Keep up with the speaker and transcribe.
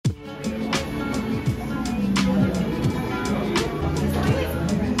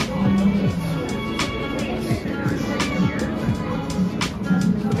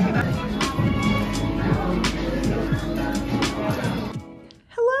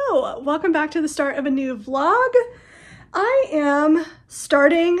Hello, welcome back to the start of a new vlog. I am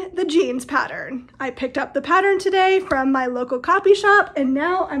starting the jeans pattern. I picked up the pattern today from my local copy shop and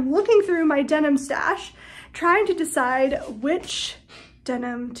now I'm looking through my denim stash trying to decide which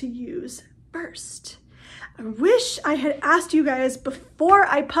denim to use first. I wish I had asked you guys before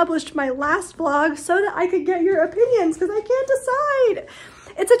I published my last vlog so that I could get your opinions because I can't decide.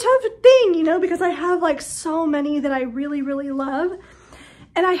 It's a tough thing, you know, because I have like so many that I really love.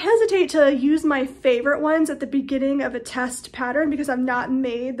 And I hesitate to use my favorite ones at the beginning of a test pattern because I've not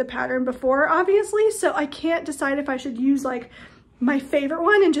made the pattern before, obviously. So I can't decide if I should use like my favorite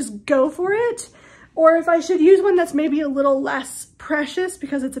one and just go for it, or if I should use one that's maybe a little less precious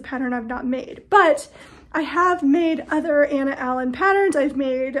because it's a pattern I've not made. But I have made other Anna Allen patterns. I've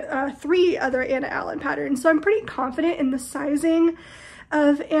made 3 other Anna Allen patterns. So I'm pretty confident in the sizing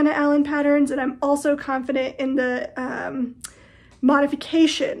of Anna Allen patterns. And I'm also confident in the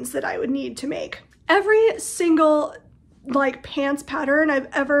modifications that I would need to make. Every single like pants pattern I've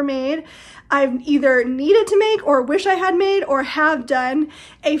ever made, I've either needed to make or wish I had made or have done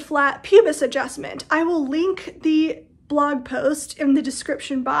a flat pubis adjustment. I will link the blog post in the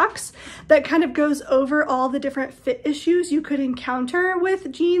description box that kind of goes over all the different fit issues you could encounter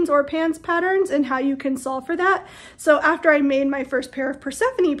with jeans or pants patterns and how you can solve for that. So after I made my first pair of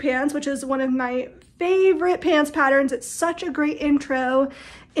Persephone pants, which is one of my favorite pants patterns, it's such a great intro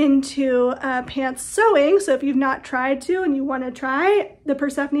into pants sewing. So if you've not tried to and you want to try, the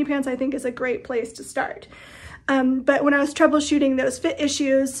Persephone pants I think is a great place to start. But when I was troubleshooting those fit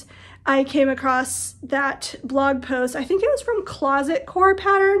issues, I came across that blog post. I think it was from Closet Core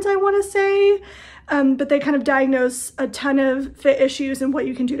Patterns, I want to say, but they kind of diagnose a ton of fit issues and what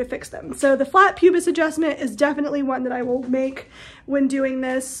you can do to fix them. So the flat pubis adjustment is definitely one that I will make when doing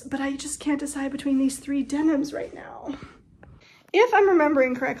this, but I just can't decide between these 3 denims right now. If I'm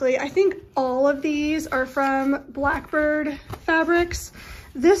remembering correctly, I think all of these are from Blackbird Fabrics.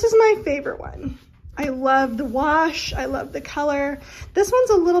 This is my favorite one. I love the wash, I love the color. This one's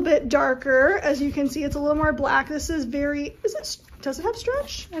a little bit darker. As you can see, it's a little more black. This is very, does it have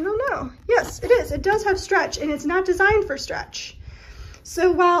stretch? I don't know. Yes, it is. It does have stretch and it's not designed for stretch.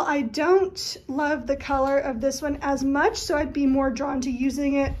 So while I don't love the color of this one as much, so I'd be more drawn to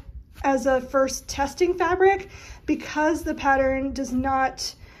using it as a first testing fabric, because the pattern does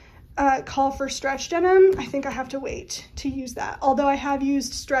not call for stretch denim, I think I have to wait to use that. Although I have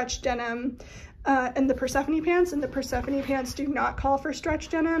used stretch denim in the Persephone pants, and the Persephone pants do not call for stretch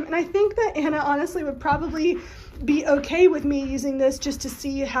denim. And I think that Anna honestly would probably be okay with me using this just to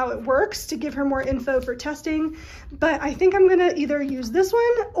see how it works, to give her more info for testing. But I think I'm gonna either use this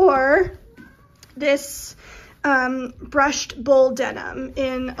one or this brushed bull denim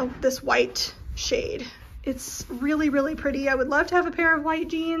in this white shade. It's really pretty. I would love to have a pair of white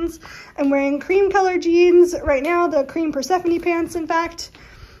jeans. I'm wearing cream color jeans right now, the cream Persephone pants, in fact.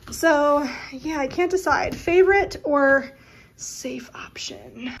 So yeah, I can't decide. Favorite or safe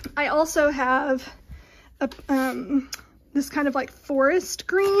option. I also have a, this kind of like forest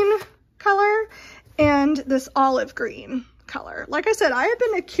green color and this olive green color. Like I said, I have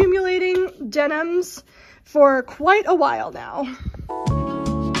been accumulating denims for quite a while now.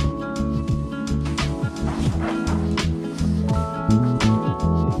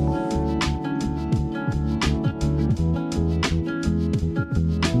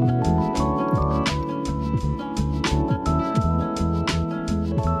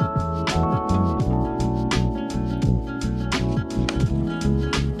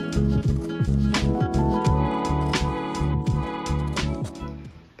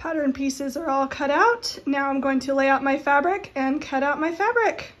 Pattern pieces are all cut out. Now I'm going to lay out my fabric and cut out my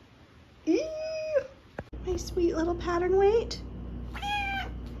fabric. Ew. My sweet little pattern weight.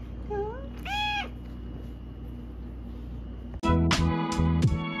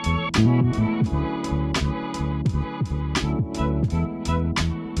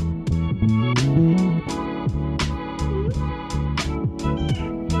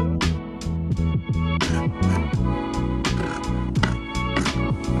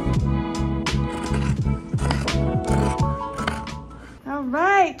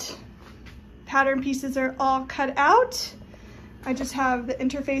 Right, pattern pieces are all cut out. I just have the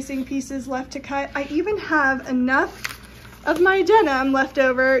interfacing pieces left to cut. I even have enough of my denim left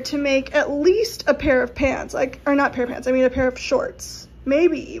over to make at least a pair of pants, or not pair of pants, I mean a pair of shorts,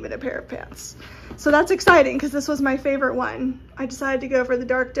 maybe even a pair of pants. So that's exciting because this was my favorite one. I decided to go for the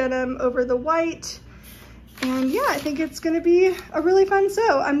dark denim over the white. And yeah, I think it's gonna be a really fun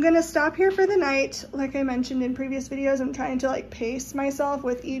sew. I'm gonna stop here for the night. Like I mentioned in previous videos, I'm trying to like pace myself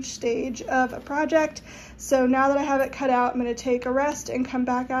with each stage of a project. So now that I have it cut out, I'm gonna take a rest and come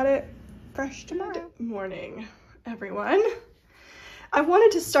back at it fresh tomorrow. Good morning, everyone. I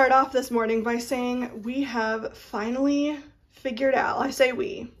wanted to start off this morning by saying we have finally figured out, I say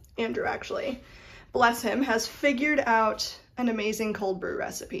we, Andrew actually, bless him, has figured out an amazing cold brew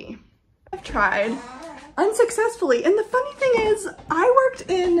recipe. I've tried unsuccessfully, and the funny thing is I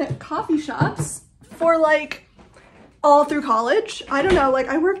worked in coffee shops for like all through college. I don't know, like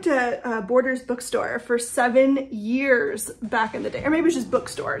I worked at Borders bookstore for 7 years back in the day, or maybe it's just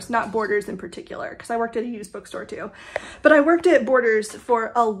bookstores, not Borders in particular, because I worked at a used bookstore too. But I worked at Borders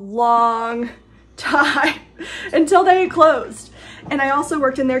for a long time until they closed. And I also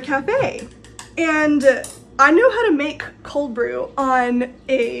worked in their cafe. And I know how to make cold brew on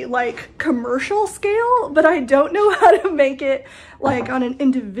a like commercial scale, but I don't know how to make it like on an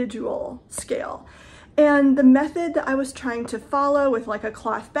individual scale. And the method that I was trying to follow with like a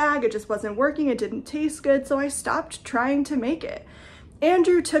cloth bag, it just wasn't working. It didn't taste good. So I stopped trying to make it.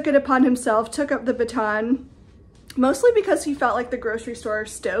 Andrew took it upon himself, took up the baton, mostly because he felt like the grocery store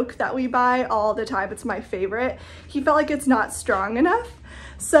Stoke that we buy all the time, it's my favorite. He felt like it's not strong enough.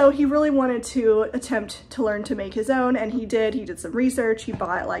 So he really wanted to attempt to learn to make his own, and he did. He did some research. He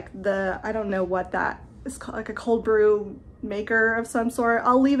bought like the, I don't know what that is called, like a cold brew maker of some sort.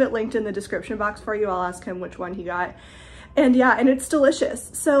 I'll leave it linked in the description box for you. I'll ask him which one he got. And yeah, and it's delicious.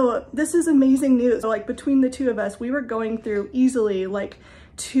 So this is amazing news. So like between the two of us, we were going through easily like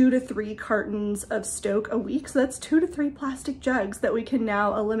 2 to 3 cartons of Stoke a week. So that's 2 to 3 plastic jugs that we can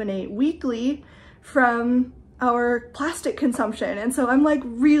now eliminate weekly from our plastic consumption. And so I'm like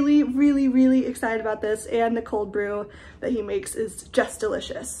really excited about this, and the cold brew that he makes is just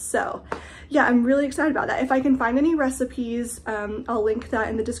delicious. So yeah, I'm really excited about that. If I can find any recipes, I'll link that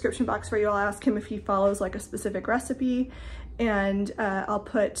in the description box for you. I'll ask him if he follows like a specific recipe, and I'll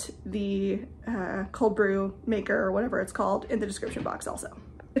put the cold brew maker or whatever it's called in the description box also.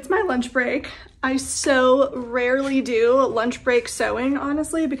 It's my lunch break. I so rarely do lunch break sewing,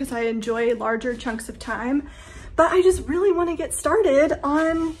 honestly, because I enjoy larger chunks of time, but I just really want to get started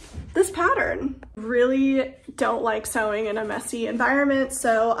on this pattern. Really don't like sewing in a messy environment,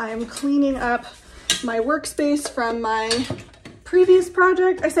 so I'm cleaning up my workspace from my previous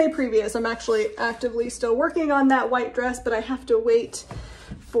project. I say previous, I'm actually actively still working on that white dress, but I have to wait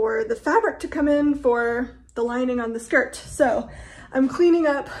for the fabric to come in for the lining on the skirt. So I'm cleaning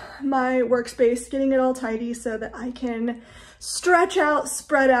up my workspace, getting it all tidy so that I can stretch out,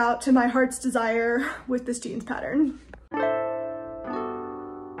 spread out to my heart's desire with this jeans pattern.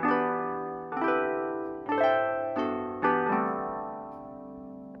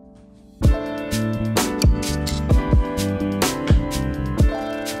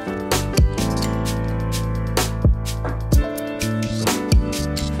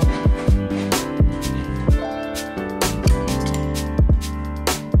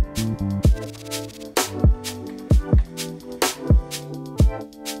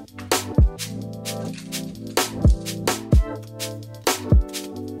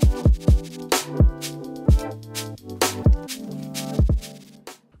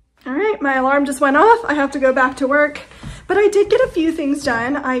 My alarm just went off. I have to go back to work, but I did get a few things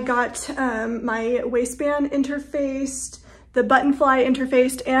done. I got my waistband interfaced, the button fly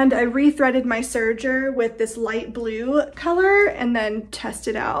interfaced, and I rethreaded my serger with this light blue color and then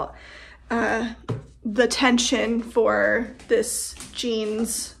tested out the tension for this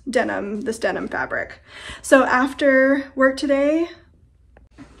jeans denim, this denim fabric. So after work today,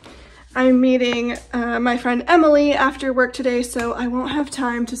 I'm meeting my friend Emily after work today, so I won't have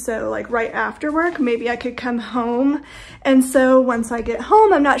time to sew like right after work. Maybe I could come home and sew once I get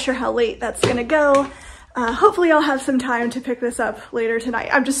home. I'm not sure how late that's gonna go. Hopefully I'll have some time to pick this up later tonight.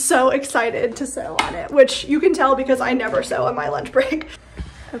 I'm just so excited to sew on it, which you can tell because I never sew on my lunch break.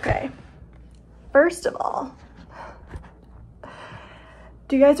 Okay, first of all,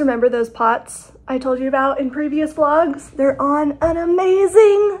 do you guys remember those pots I told you about in previous vlogs? They're on an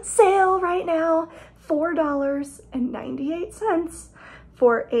amazing sale right now. $4.98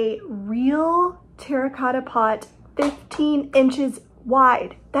 for a real terracotta pot, 15 inches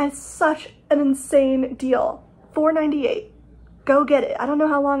wide. That's such an insane deal. $4.98. Go get it. I don't know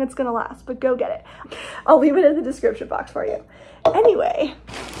how long it's gonna last, but go get it. I'll leave it in the description box for you. Anyway,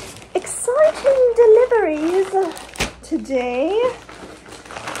 exciting deliveries today.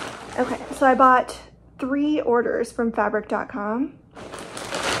 Okay, so I bought 3 orders from fabric.com.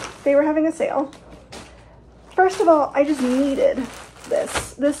 They were having a sale. First of all, I just needed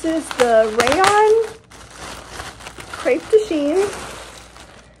this. This is the rayon crepe de chine.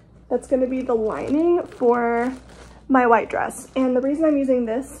 That's going to be the lining for my white dress. And the reason I'm using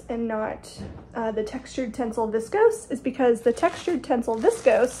this and not the textured Tencel viscose is because the textured Tencel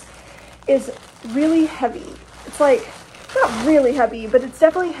viscose is really heavy. It's like, not really heavy, but it's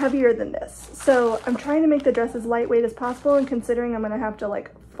definitely heavier than this. So I'm trying to make the dress as lightweight as possible, and considering I'm gonna have to like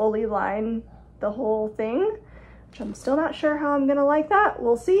fully line the whole thing, which I'm still not sure how I'm gonna like that.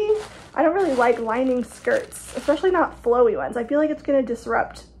 We'll see. I don't really like lining skirts, especially not flowy ones. I feel like it's gonna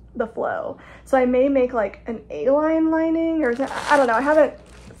disrupt the flow. So I may make like an A-line lining, or I don't know. I haven't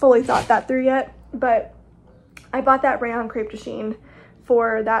fully thought that through yet, but I bought that rayon crepe de chine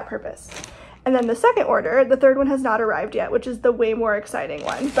for that purpose. And then the second order, the third one has not arrived yet, which is the way more exciting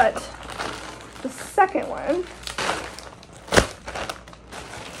one, but the second one.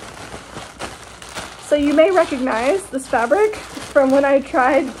 So you may recognize this fabric from when I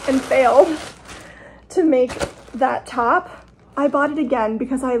tried and failed to make that top. I bought it again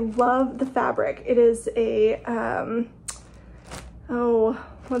because I love the fabric. It is a, oh,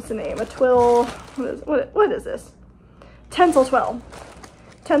 what's the name? A twill, what is this? Tencel twill.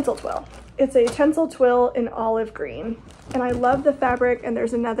 Tencel twill. It's a Tencel twill in olive green, and I love the fabric, and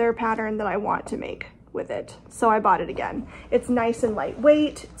there's another pattern that I want to make with it, so I bought it again. It's nice and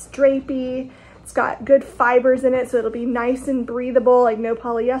lightweight, it's drapey, it's got good fibers in it, so it'll be nice and breathable, like no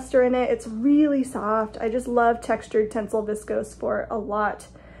polyester in it. It's really soft. I just love textured Tencel viscose for a lot,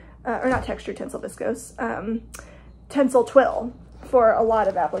 or not textured Tencel viscose, Tencel twill for a lot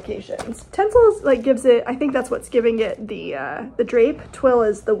of applications. Tencel is like gives it, I think that's what's giving it the drape. Twill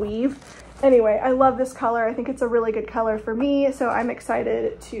is the weave. Anyway, I love this color. I think it's a really good color for me, so I'm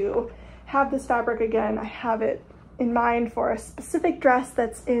excited to have this fabric again. I have it in mind for a specific dress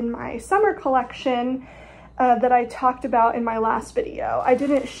that's in my summer collection that I talked about in my last video. I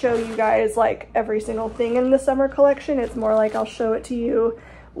didn't show you guys like every single thing in the summer collection. It's more like I'll show it to you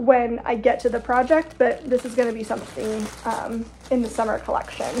when I get to the project, but this is going to be something in the summer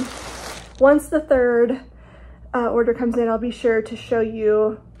collection. Once the third order comes in, I'll be sure to show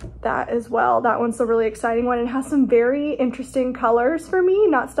you that as well. That one's a really exciting one and has some very interesting colors for me,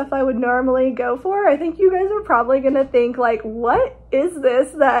 not stuff I would normally go for. I think you guys are probably gonna think like, what is this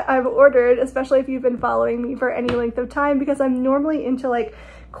that I've ordered, especially if you've been following me for any length of time, because I'm normally into like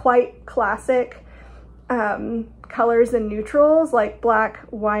quite classic colors and neutrals like black,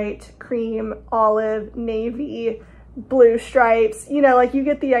 white, cream, olive, navy, blue stripes, you know, like you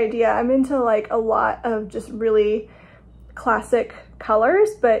get the idea. I'm into like a lot of just really classic colors,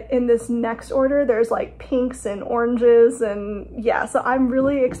 but in this next order there's like pinks and oranges, and yeah, so I'm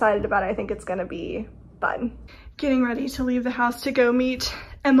really excited about it. I think it's gonna be fun. Getting ready to leave the house to go meet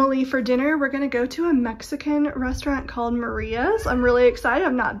Emily for dinner. We're gonna go to a Mexican restaurant called Maria's. I'm really excited.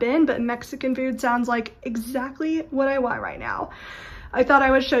 I've not been, but Mexican food sounds like exactly what I want right now. I thought I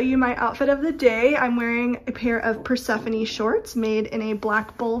would show you my outfit of the day. I'm wearing a pair of Persephone shorts made in a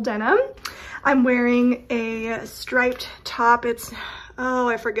black bull denim. I'm wearing a striped top. It's, oh,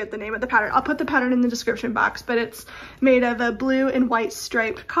 I forget the name of the pattern. I'll put the pattern in the description box, but it's made of a blue and white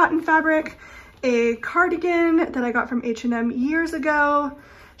striped cotton fabric, a cardigan that I got from H&M years ago,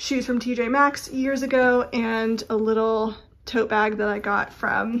 shoes from TJ Maxx years ago, and a little tote bag that I got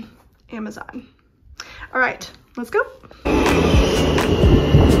from Amazon. All right, let's go.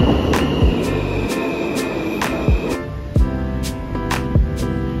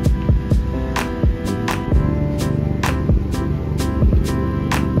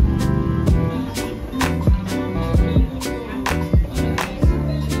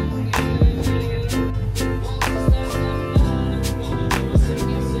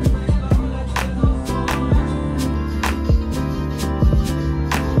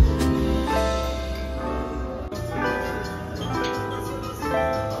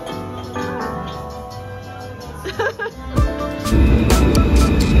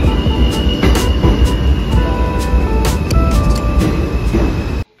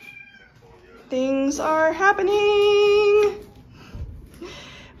 Things are happening.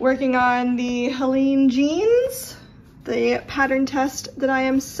 Working on the Helene jeans, the pattern test that I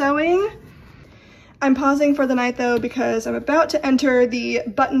am sewing. I'm pausing for the night though because I'm about to enter the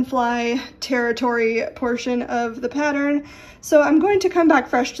buttonfly territory portion of the pattern. So I'm going to come back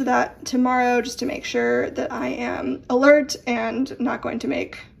fresh to that tomorrow just to make sure that I am alert and not going to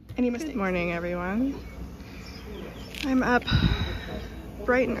make any mistakes. Good morning, everyone. I'm up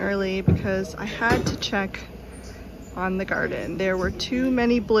bright and early because I had to check on the garden. There were too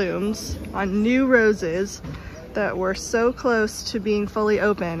many blooms on new roses that were so close to being fully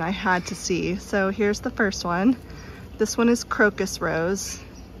open. I had to see. So here's the first one. This one is crocus rose.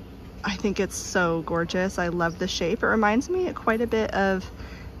 I think it's so gorgeous. I love the shape. It reminds me quite a bit of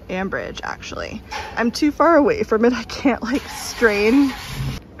Ambridge, actually. I'm too far away from it. I can't like strain.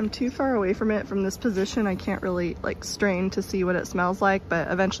 I'm too far away from it from this position. I can't really like strain to see what it smells like,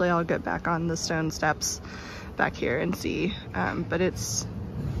 but eventually I'll get back on the stone steps back here and see. But it's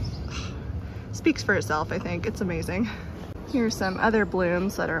speaks for itself, I think. It's amazing. Here's some other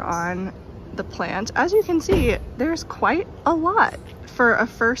blooms that are on the plant. As you can see, there's quite a lot for a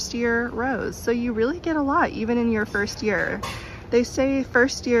first year rose. So you really get a lot even in your first year. They say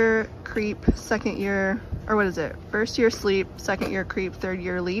first year creep, second year, or what is it? First year sleep, second year creep, third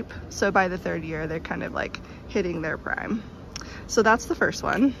year leap. So by the third year, they're kind of like hitting their prime. So that's the first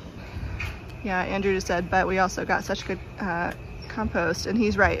one. Yeah, Andrew just said, but we also got such good compost, and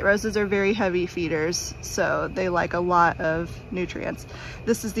he's right. Roses are very heavy feeders, so they like a lot of nutrients.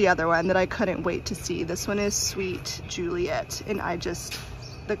 This is the other one that I couldn't wait to see. This one is Sweet Juliet, and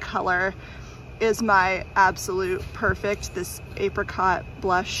the color is my absolute perfect. This apricot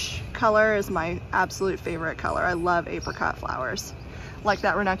blush color is my absolute favorite color. I love apricot flowers. Like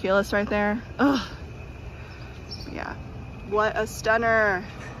that ranunculus right there. Ugh. Yeah, what a stunner.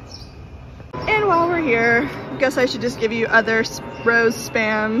 And while we're here, I guess I should just give you other rose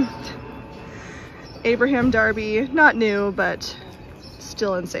spam. Abraham Darby, not new, but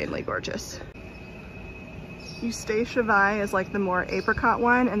still insanely gorgeous. Eustacia Vi is like the more apricot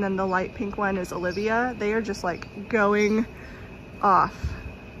one, and then the light pink one is Olivia. They are just like going off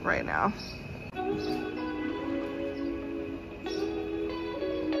right now.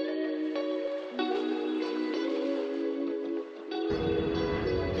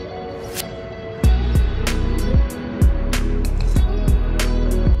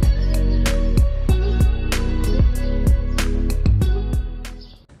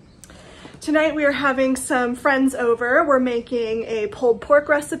 Tonight we are having some friends over. We're making a pulled pork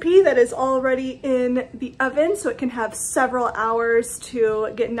recipe that is already in the oven so it can have several hours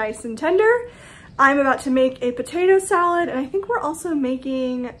to get nice and tender. I'm about to make a potato salad, and I think we're also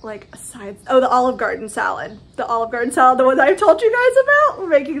making like a side, the Olive Garden salad. The Olive Garden salad, the one that I've told you guys about, we're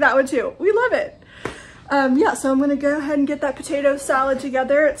making that one too. We love it. Yeah, so I'm gonna go ahead and get that potato salad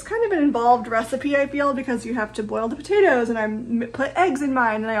together. It's kind of an involved recipe, I feel, because you have to boil the potatoes, and I put eggs in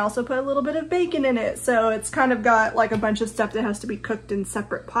mine, and I also put a little bit of bacon in it. So it's kind of got like a bunch of stuff that has to be cooked in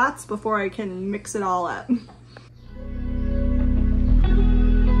separate pots before I can mix it all up.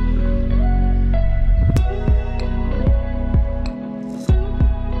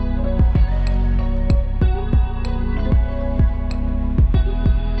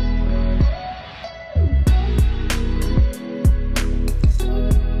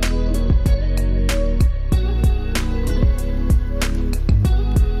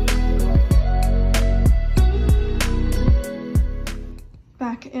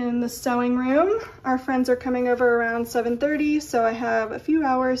 In the sewing room, our friends are coming over around 7:30, so I have a few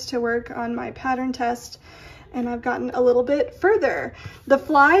hours to work on my pattern test, and I've gotten a little bit further. The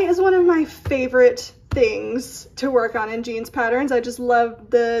fly is one of my favorite things to work on in jeans patterns. I just love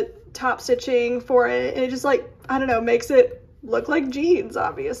the top stitching for it, and it just like, I don't know, makes it look like jeans,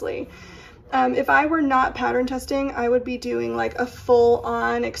 obviously. If I were not pattern testing, I would be doing like a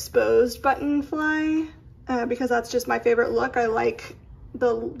full-on exposed button fly, because that's just my favorite look. I like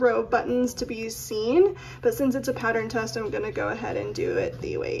the row of buttons to be seen, but since it's a pattern test, I'm gonna go ahead and do it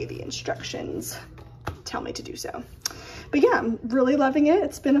the way the instructions tell me to do so. But yeah, I'm really loving it.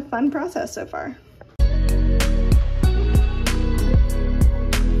 It's been a fun process so far.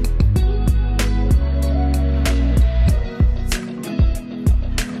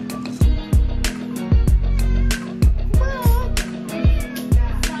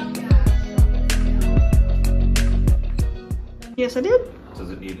 Yes, I did. Does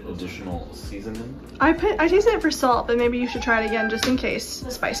it need additional seasoning? I tasted it for salt, but maybe you should try it again just in case,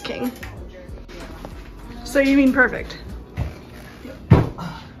 Spice King. So you mean perfect?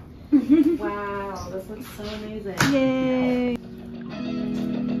 Wow, this looks so amazing. Yay!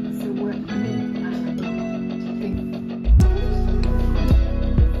 So what?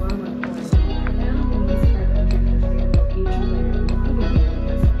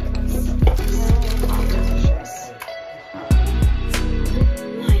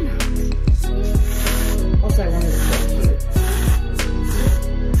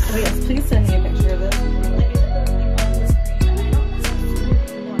 Please send me a picture of it.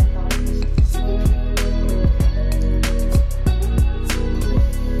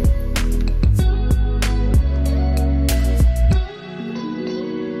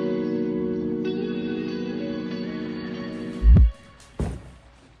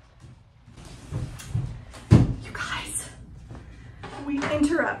 You guys, we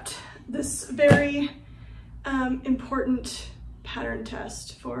interrupt this very important pattern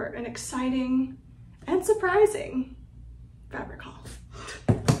test for an exciting and surprising fabric haul.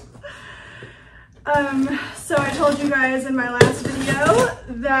 So I told you guys in my last video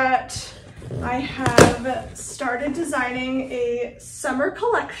that I have started designing a summer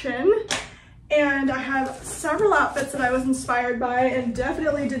collection, and I have several outfits that I was inspired by and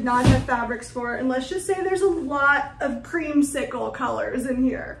definitely did not have fabrics for, and let's just say there's a lot of creamsicle colors in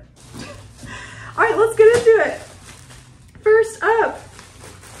here. All right, let's get into it. First up,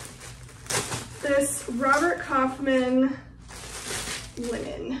 this Robert Kaufman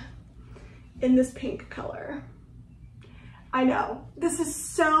linen in this pink color. I know, this is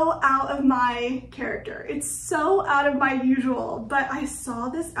so out of my character. It's so out of my usual, but I saw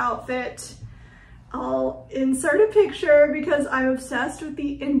this outfit. I'll insert a picture because I'm obsessed with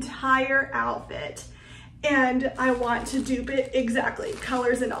the entire outfit and I want to dupe it exactly,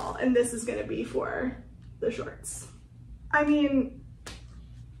 colors and all, and this is gonna be for the shorts. I mean,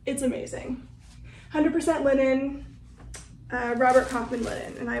 it's amazing. 100% linen, Robert Kaufman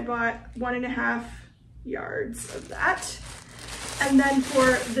linen, and I bought 1.5 yards of that. And then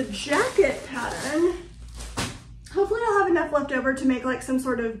for the jacket pattern, hopefully I'll have enough left over to make like some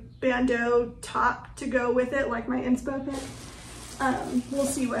sort of bandeau top to go with it, like my inspo pick. We'll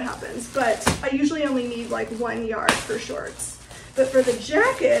see what happens, but I usually only need like 1 yard for shorts. But for the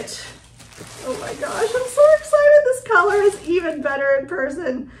jacket, oh my gosh, I'm so excited. This color is even better in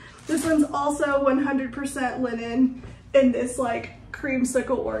person. This one's also 100% linen in this like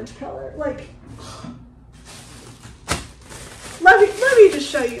creamsicle orange color. Like, let me just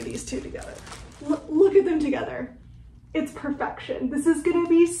show you these two together. Look at them together. It's perfection. This is gonna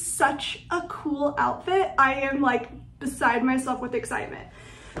be such a cool outfit. I am like beside myself with excitement.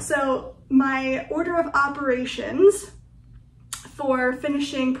 So my order of operations for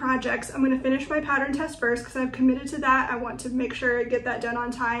finishing projects, I'm gonna finish my pattern test first because I've committed to that. I want to make sure I get that done on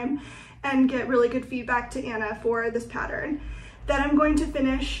time and get really good feedback to Anna for this pattern. Then I'm going to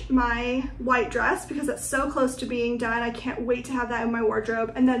finish my white dress because it's so close to being done. I can't wait to have that in my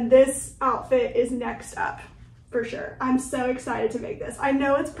wardrobe. And then this outfit is next up for sure. I'm so excited to make this. I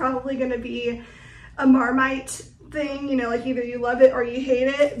know it's probably gonna be a Marmite thing, you know, like either you love it or you hate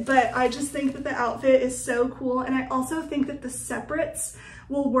it, but I just think that the outfit is so cool. And I also think that the separates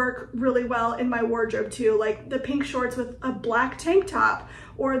will work really well in my wardrobe too, like the pink shorts with a black tank top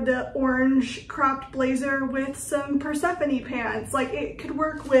or the orange cropped blazer with some Persephone pants. Like it could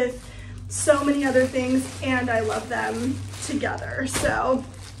work with so many other things and I love them together. So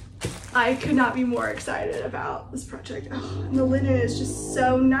I could not be more excited about this project. Oh, and the linen is just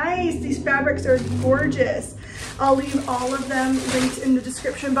so nice. These fabrics are gorgeous. I'll leave all of them linked in the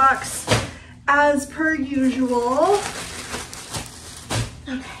description box as per usual.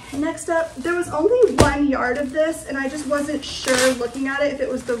 Okay, next up, there was only 1 yard of this and I just wasn't sure looking at it if it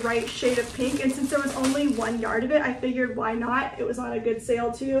was the right shade of pink, and since there was only 1 yard of it, I figured why not? It was on a good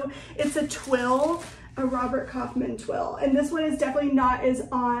sale too. It's a twill, a Robert Kaufman twill, and this one is definitely not as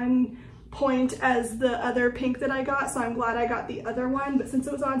on point as the other pink that I got, so I'm glad I got the other one, but since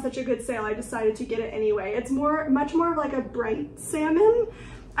it was on such a good sale, I decided to get it anyway. It's much more of like a bright salmon.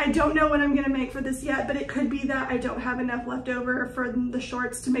 I don't know what I'm gonna make for this yet, but it could be that I don't have enough left over for the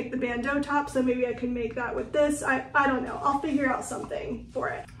shorts to make the bandeau top, so maybe I can make that with this. I don't know, I'll figure out something for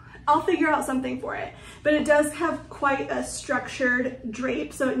it. But it does have quite a structured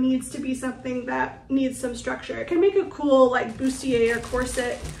drape, so it needs to be something that needs some structure. It can make a cool like bustier or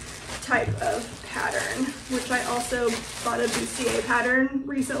corset type of pattern, which I also bought a bustier pattern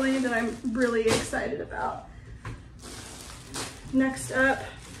recently that I'm really excited about. Next up,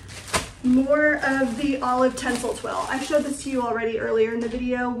 more of the olive tencel twill. I showed this to you already earlier in the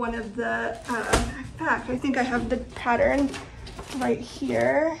video. One of the, in fact, I think I have the pattern right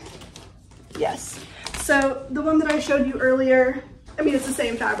here. Yes. So the one that I showed you earlier, I mean, it's the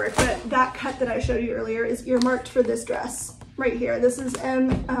same fabric, but that cut that I showed you earlier is earmarked for this dress right here. This is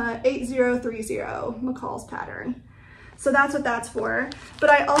M8030, McCall's pattern. So that's what that's for.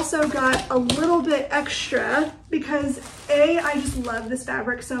 But I also got a little bit extra because I just love this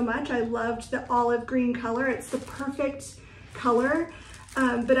fabric so much. I loved the olive green color. It's the perfect color,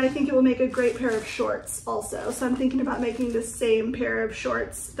 but I think it will make a great pair of shorts also. So I'm thinking about making the same pair of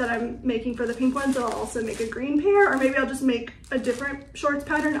shorts that I'm making for the pink ones. I'll also make a green pair, or maybe I'll just make a different shorts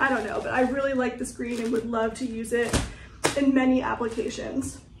pattern. I don't know, but I really like this green and would love to use it in many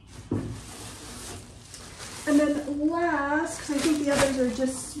applications. And then last, because I think the others are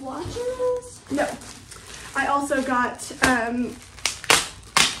just swatches. No, I also got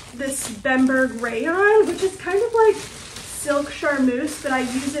this Bemberg rayon, which is kind of like silk charmeuse, but I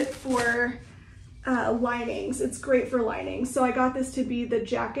use it for linings. It's great for linings. So I got this to be the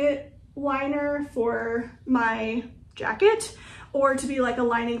jacket liner for my jacket, or to be like a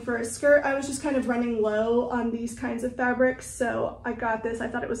lining for a skirt. I was just kind of running low on these kinds of fabrics, so I got this. I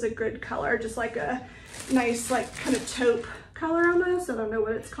thought it was a good color, just like a nice like kind of taupe color almost. I don't know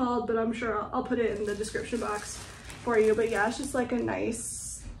what it's called, but I'm sure I'll put it in the description box for you. But yeah, it's just like a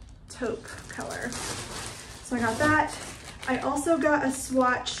nice taupe color. So I got that. I also got a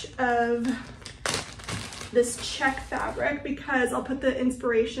swatch of this check fabric because I'll put the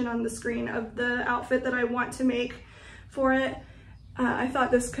inspiration on the screen of the outfit that I want to make for it. I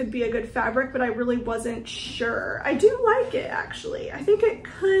thought this could be a good fabric, but I really wasn't sure. I do like it actually. I think it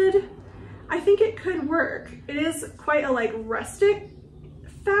could work. It is quite a like rustic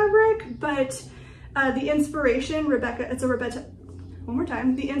fabric, but the inspiration,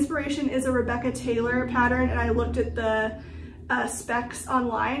 the inspiration is a Rebecca Taylor pattern, and I looked at the specs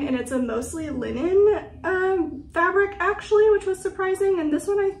online, and it's a mostly linen fabric actually, which was surprising. And this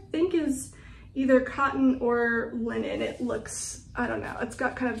one I think is either cotton or linen. It looks, I don't know, it's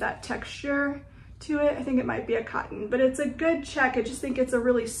got kind of that texture to it. I think it might be a cotton, but it's a good check. I just think it's a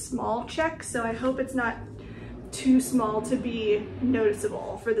really small check, so I hope it's not too small to be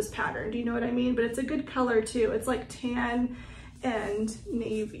noticeable for this pattern. Do you know what I mean? But it's a good color too. It's like tan and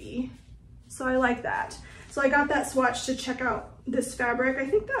navy, so I like that. So I got that swatch to check out this fabric. I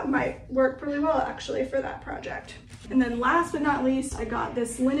think that might work really well actually for that project. And then last but not least, I got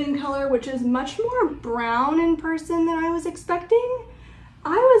this linen color, which is much more brown in person than I was expecting.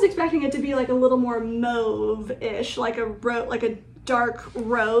 I was expecting it to be like a little more mauve-ish, like a dark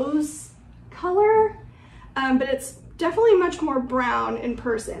rose color, but it's definitely much more brown in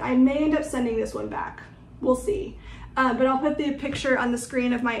person. I may end up sending this one back. We'll see. But I'll put the picture on the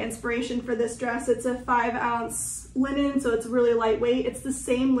screen of my inspiration for this dress. It's a 5-ounce linen, so it's really lightweight. It's the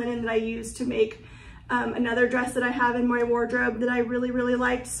same linen that I used to make another dress that I have in my wardrobe that I really, really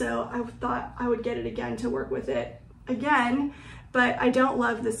liked. So I thought I would get it again to work with it again, but I don't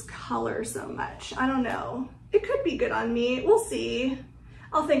love this color so much. I don't know. It could be good on me. We'll see.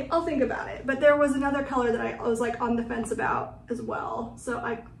 I'll think about it. But there was another color that I was like on the fence about as well. So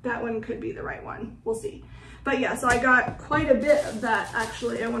that one could be the right one. We'll see. But yeah, so I got quite a bit of that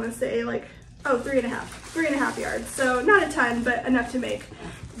actually. I want to say like, oh, 3.5 yards. So not a ton, but enough to make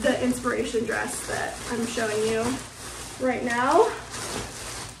the inspiration dress that I'm showing you right now.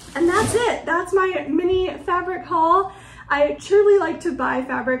 And that's it. That's my mini fabric haul. I truly like to buy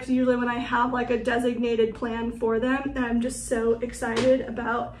fabrics usually when I have like a designated plan for them. And I'm just so excited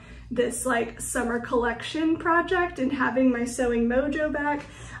about this like summer collection project and having my sewing mojo back.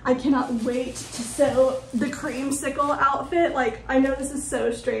 I cannot wait to sew the creamsicle outfit. Like, I know this is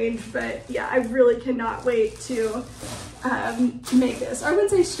so strange, but yeah, I really cannot wait to make this. I wouldn't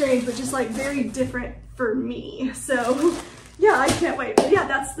say strange, but just like very different for me. So yeah, I can't wait. But yeah,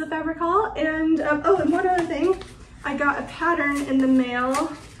 that's the fabric haul. And oh, and one other thing, I got a pattern in the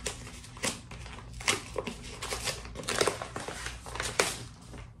mail.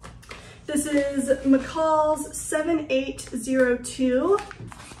 This is McCall's 7802.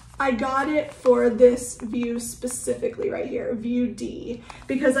 I got it for this view specifically right here, view D,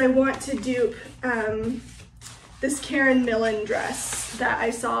 because I want to dupe this Karen Millen dress that I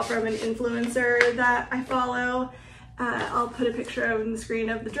saw from an influencer that I follow. I'll put a picture on the screen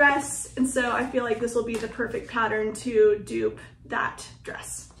of the dress, and so I feel like this will be the perfect pattern to dupe that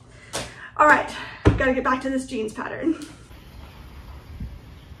dress. All right, gotta get back to this jeans pattern.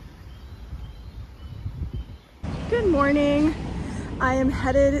 Good morning. I am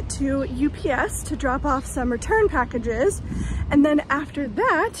headed to UPS to drop off some return packages. And then after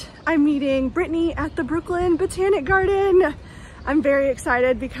that, I'm meeting Brittany at the Brooklyn Botanic Garden. I'm very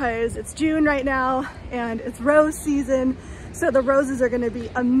excited because it's June right now and it's rose season. So the roses are gonna be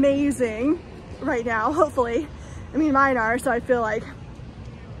amazing right now, hopefully. I mean, mine are, so I feel like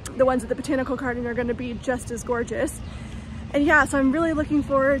the ones at the Botanical Garden are gonna be just as gorgeous. And yeah, so I'm really looking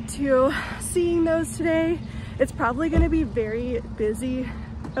forward to seeing those today. It's probably gonna be very busy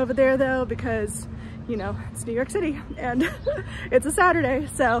over there though, because you know, it's New York City and it's a Saturday,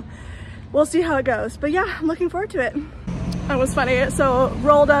 so we'll see how it goes. But yeah, I'm looking forward to it. It was funny, so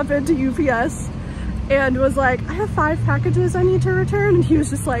rolled up into UPS and was like, I have 5 packages I need to return, and he was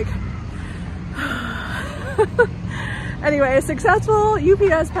just like, anyway, a successful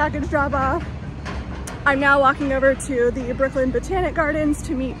UPS package drop off. I'm now walking over to the Brooklyn Botanic Gardens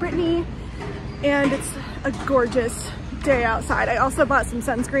to meet Brittany, and it's a gorgeous day outside. I also bought some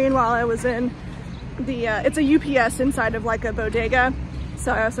sunscreen while I was in the, it's a UPS inside of like a bodega.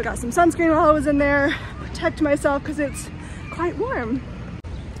 So I also got some sunscreen while I was in there, protect myself because it's quite warm.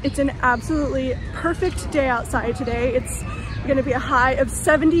 It's an absolutely perfect day outside today. It's gonna be a high of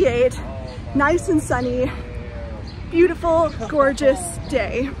 78, nice and sunny, beautiful, gorgeous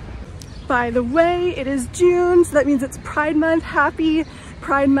day. By the way, it is June, so that means it's Pride Month. Happy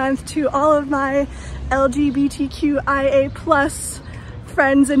Pride Month to all of my LGBTQIA+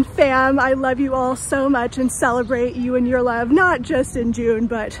 friends and fam. I love you all so much and celebrate you and your love, not just in June,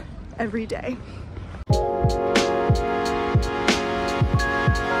 but every day.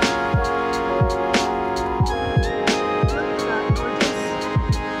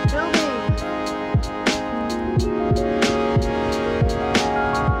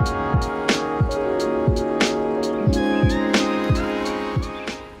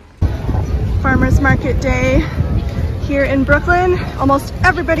 Farmers market day here in Brooklyn. Almost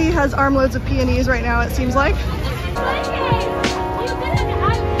everybody has armloads of peonies right now, it seems like.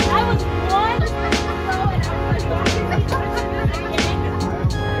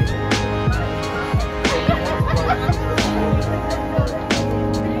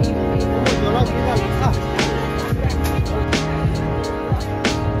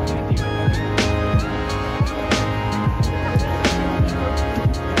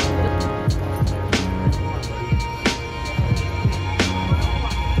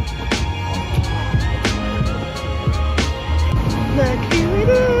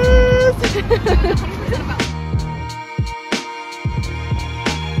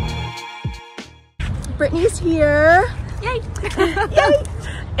 Brittany's here. Yay! Yay!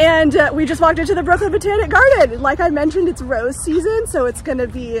 And we just walked into the Brooklyn Botanic Garden. Like I mentioned, it's rose season, so it's gonna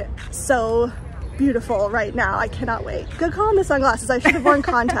be so beautiful right now. I cannot wait. Good call on the sunglasses. I should have worn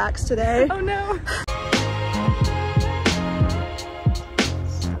contacts today. Oh no.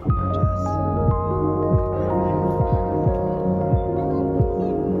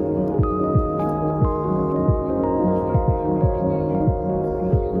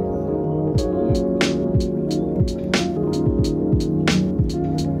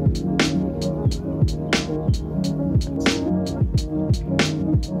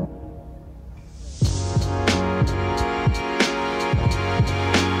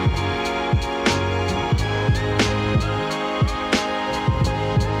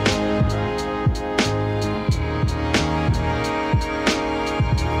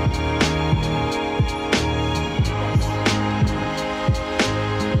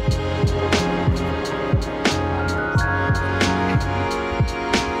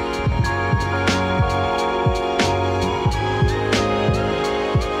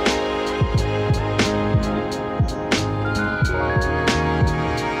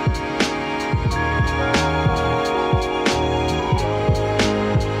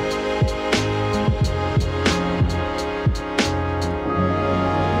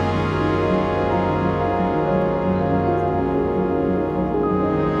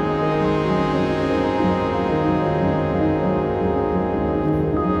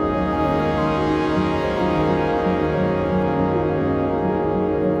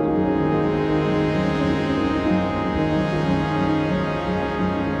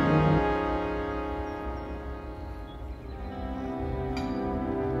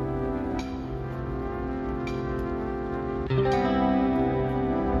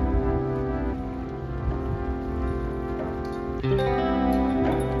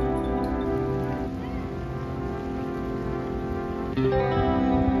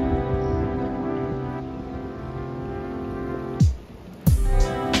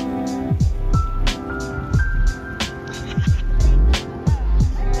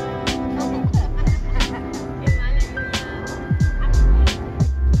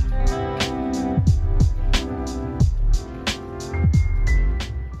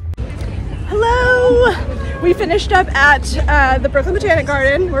 We finished up at the Brooklyn Botanic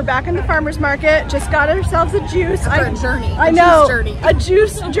Garden. We're back in the farmer's market. Just got ourselves a juice. A journey. I know. A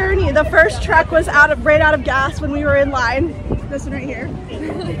juice journey. The first truck was ran out of gas when we were in line. This one right here.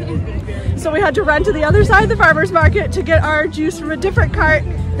 So we had to run to the other side of the farmer's market to get our juice from a different cart.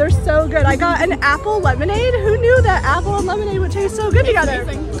 They're so good. I got an apple lemonade. Who knew that apple and lemonade would taste so good together?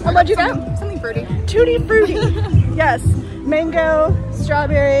 And what'd you get? Something fruity. Tutti frutti. Yes. Mango,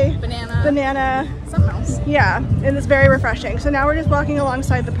 strawberry, banana. Something else. Yeah, and it's very refreshing. So now we're just walking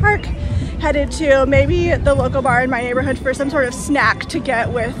alongside the park, headed to maybe the local bar in my neighborhood for some sort of snack to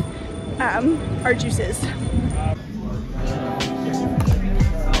get with our juices.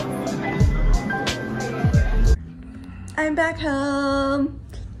 I'm back home.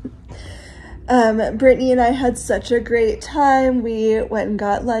 Brittany and I had such a great time. We went and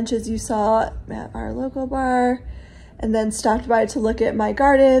got lunch, as you saw, at our local bar, and then stopped by to look at my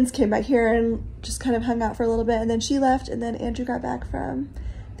gardens, came back here and just kind of hung out for a little bit, and then she left, and then Andrew got back from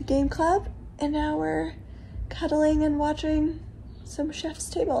the game club, and now we're cuddling and watching some Chef's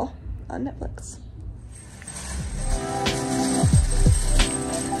Table on Netflix.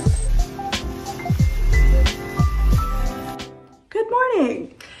 Good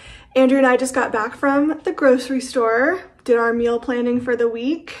morning. Andrew and I just got back from the grocery store, did our meal planning for the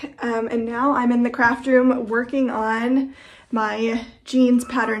week, and now I'm in the craft room working on my jeans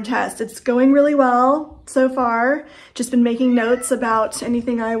pattern test. It's going really well so far. Just been making notes about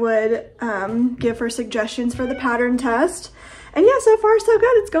anything I would give for suggestions for the pattern test. And yeah, so far so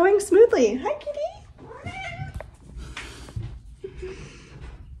good. It's going smoothly. Hi, kitty.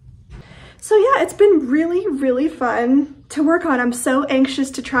 So yeah, it's been really, really fun to work on. I'm so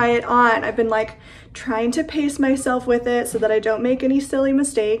anxious to try it on. I've been like trying to pace myself with it so that I don't make any silly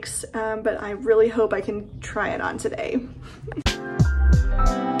mistakes, but I really hope I can try it on today.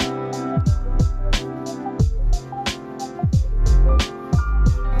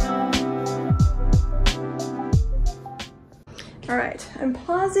 All right, I'm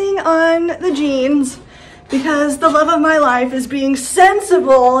pausing on the jeans because the love of my life is being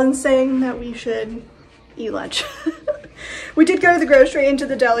sensible and saying that we should eat lunch. We did go to the grocery and to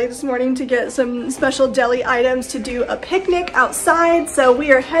the deli this morning to get some special deli items to do a picnic outside, so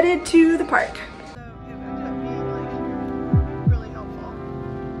we are headed to the park.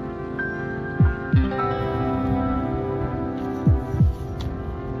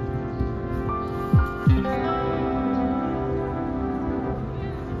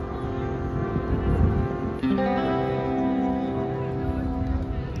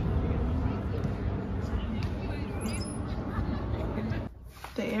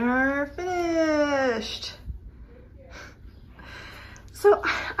 They are finished. So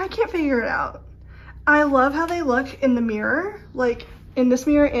I can't figure it out. I love how they look in the mirror, like in this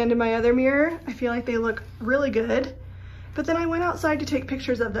mirror and in my other mirror. I feel like they look really good. But then I went outside to take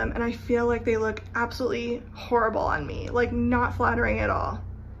pictures of them and I feel like they look absolutely horrible on me, like not flattering at all.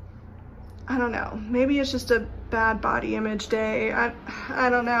 I don't know, maybe it's just a bad body image day. I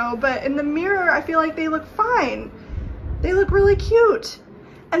don't know, but in the mirror, I feel like they look fine. They look really cute.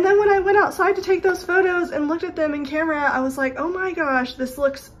 And then when I went outside to take those photos and looked at them in camera, I was like, oh my gosh, this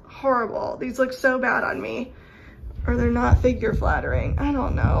looks horrible. These look so bad on me. Or they're not figure flattering. I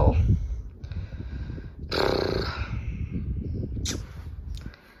don't know.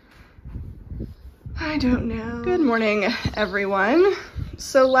 I don't know. Good morning, everyone.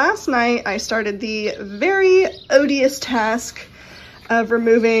 So last night I started the very odious task of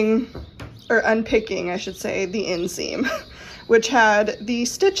removing, or unpicking, I should say, the inseam, which had the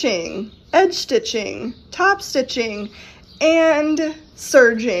stitching, edge stitching, top stitching, and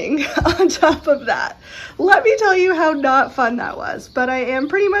serging on top of that. Let me tell you how not fun that was, but I am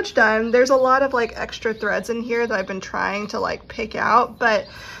pretty much done. There's a lot of like extra threads in here that I've been trying to like pick out, but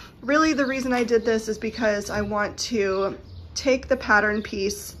really the reason I did this is because I want to take the pattern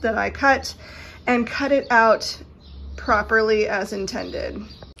piece that I cut and cut it out properly as intended.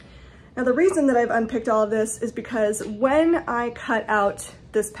 Now the reason that I've unpicked all of this is because when I cut out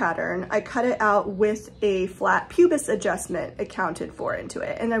this pattern, I cut it out with a flat pubis adjustment accounted for into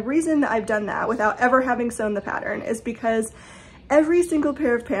it. And the reason that I've done that without ever having sewn the pattern is because every single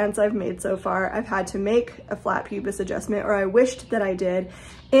pair of pants I've made so far, I've had to make a flat pubis adjustment, or I wished that I did.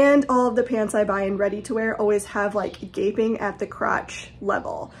 And all of the pants I buy in ready to wear always have like gaping at the crotch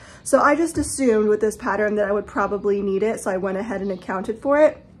level. So I just assumed with this pattern that I would probably need it. So I went ahead and accounted for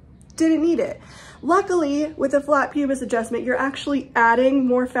it. Didn't need it. Luckily, with a flat pubis adjustment, you're actually adding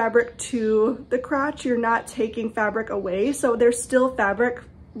more fabric to the crotch. You're not taking fabric away. So there's still fabric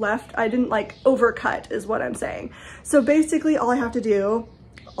left. I didn't like overcut is what I'm saying. So basically all I have to do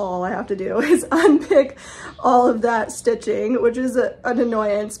is unpick all of that stitching, which is an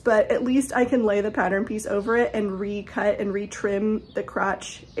annoyance, but at least I can lay the pattern piece over it and recut and retrim the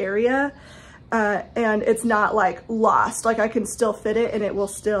crotch area. And it's not like lost, like I can still fit it and it will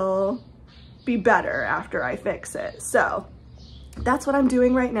still be better after I fix it. So that's what I'm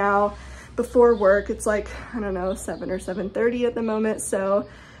doing right now before work. It's like, I don't know, 7 or 7:30 at the moment. So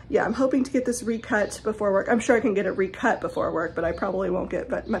yeah, I'm hoping to get this recut before work. I'm sure I can get it recut before work, but I probably won't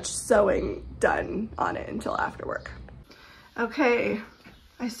get much sewing done on it until after work. Okay,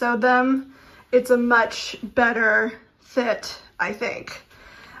 I sewed them. It's a much better fit, I think.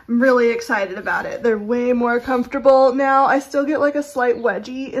 I'm really excited about it. They're way more comfortable now. I still get like a slight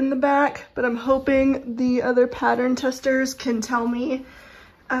wedgie in the back, but I'm hoping the other pattern testers can tell me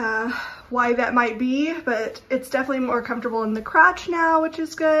why that might be, but it's definitely more comfortable in the crotch now, which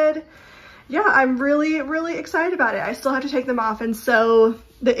is good. Yeah, I'm really, really excited about it. I still have to take them off and sew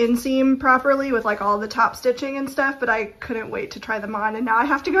the inseam properly with like all the top stitching and stuff, but I couldn't wait to try them on, and now I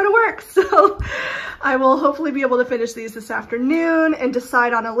have to go to work. So I will hopefully be able to finish these this afternoon and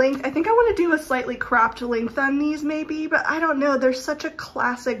decide on a length. I think I want to do a slightly cropped length on these maybe, but I don't know. They're such a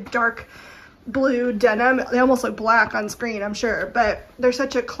classic dark blue denim. They almost look black on screen, I'm sure, but they're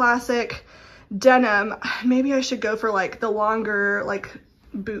such a classic denim. Maybe I should go for like the longer like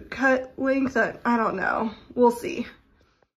boot cut length. I don't know. We'll see.